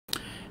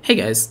Hey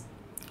guys,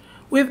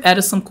 we've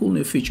added some cool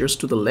new features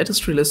to the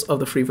latest release of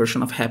the free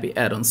version of Happy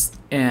Addons,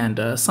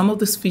 and some of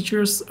these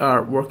features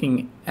are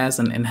working as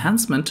an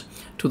enhancement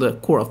to the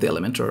core of the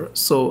Elementor.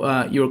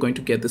 So you're going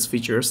to get these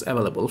features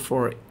available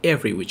for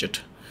every widget,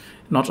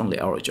 not only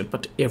our widget,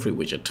 but every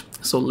widget.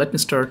 So let me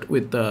start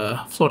with the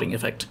floating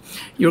effect.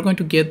 You're going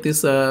to get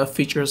these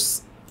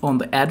features on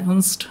the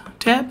Advanced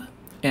tab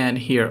and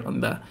here on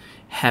the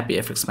Happy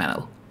Effects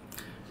panel.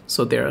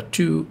 So there are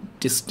two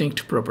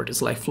distinct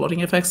properties like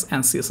floating effects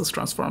and Css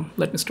Transform.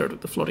 Let me start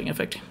with the floating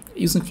effect.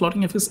 Using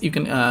floating effects, you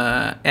can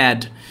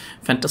add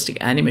fantastic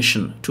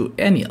animation to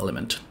any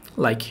element.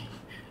 Like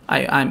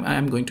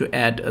I'm going to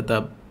add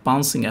the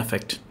bouncing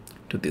effect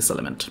to this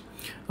element.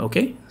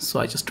 Okay, so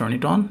I just turn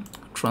it on,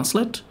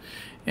 translate,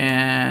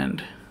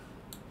 and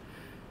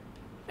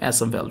add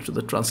some value to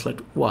the translate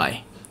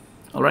Y.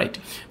 All right,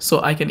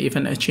 so I can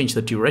even change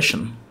the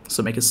duration.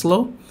 So make it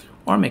slow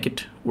or make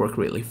it work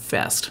really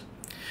fast.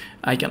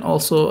 I can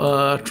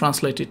also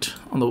translate it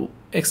on the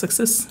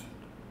x-axis,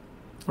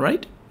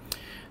 right?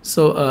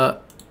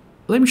 So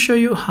let me show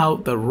you how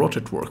the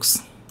rotate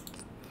works.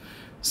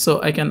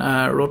 So I can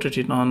rotate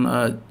it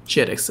on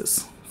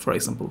z-axis, for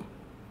example.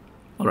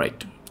 All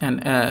right,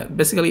 and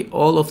basically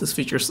all of these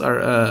features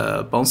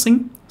are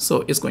bouncing,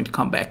 so it's going to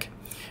come back.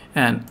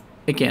 And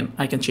again,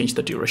 I can change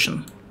the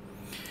duration.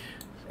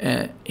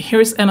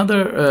 Here's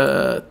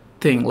another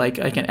thing, like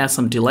I can add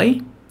some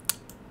delay.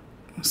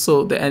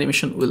 So the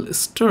animation will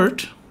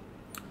start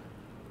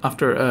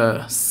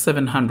after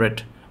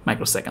 700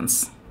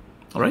 microseconds.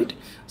 All right,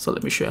 so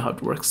let me show you how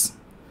it works.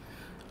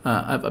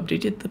 I've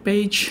updated the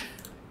page.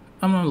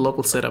 I'm on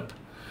local setup.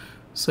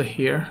 So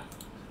here,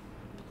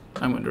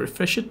 I'm going to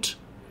refresh it.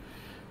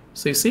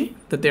 So you see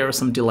that there is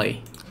some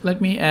delay.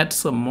 Let me add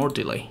some more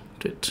delay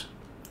to it,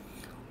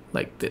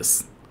 like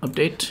this.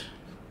 Update.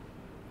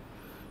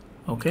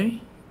 Okay,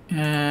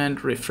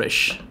 and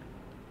refresh.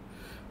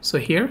 So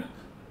here.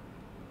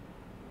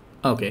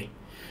 Okay,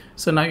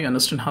 so now you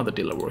understand how the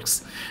delay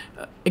works.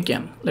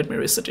 Again, let me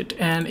reset it,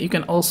 and you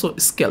can also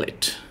scale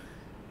it,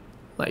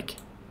 like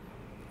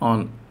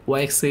on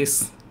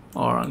y-axis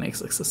or on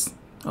x-axis.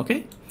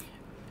 Okay,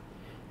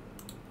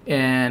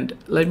 and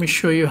let me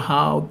show you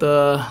how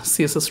the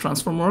Css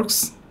Transform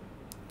works.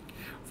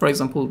 For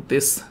example,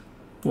 this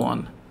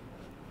one,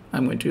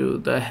 I'm going to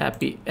the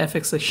Happy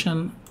FX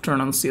section,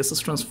 turn on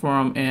Css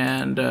Transform,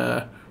 and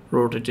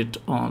rotate it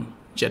on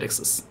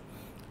z-axis.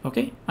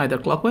 Okay, either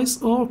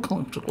clockwise or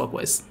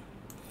counterclockwise.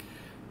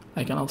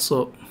 I can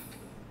also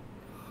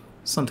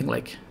something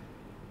like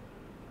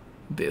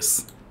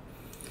this.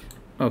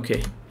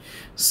 Okay,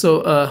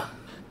 so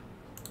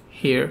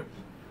here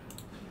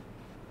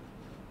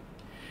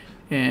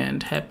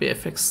and Happy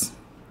FX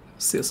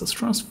Css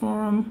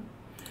Transform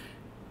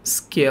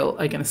scale.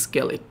 I can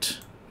scale it.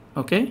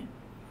 Okay,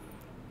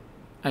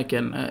 I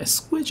can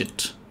squidge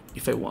it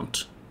if I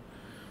want.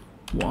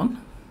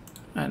 One,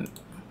 and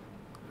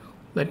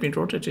let me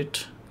rotate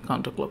it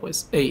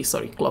counterclockwise.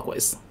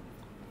 Clockwise.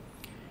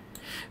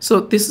 So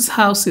this is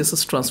how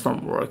Css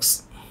Transform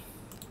works.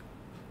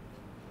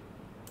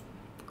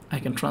 I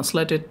can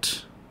translate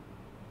it.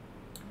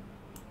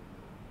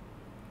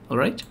 All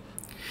right.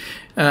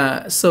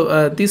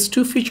 So these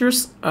two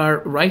features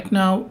are right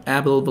now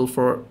available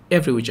for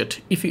every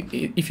widget. If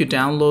you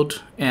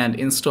download and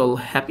install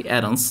Happy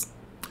Addons,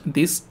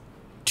 these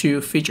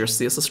two features,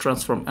 CSS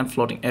Transform and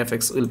Floating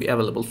FX, will be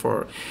available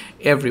for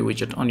every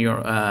widget on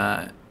your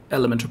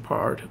Elementor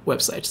powered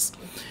websites.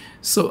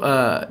 So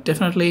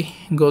definitely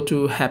go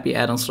to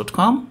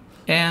HappyAddons.com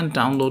and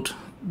download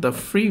the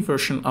free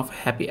version of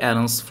Happy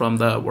Addons from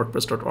the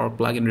WordPress.org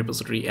plugin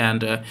repository.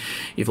 And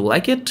if you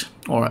like it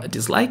or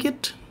dislike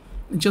it,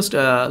 just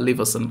leave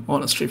us an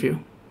honest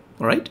review.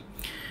 All right,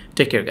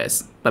 take care,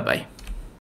 guys. Bye bye.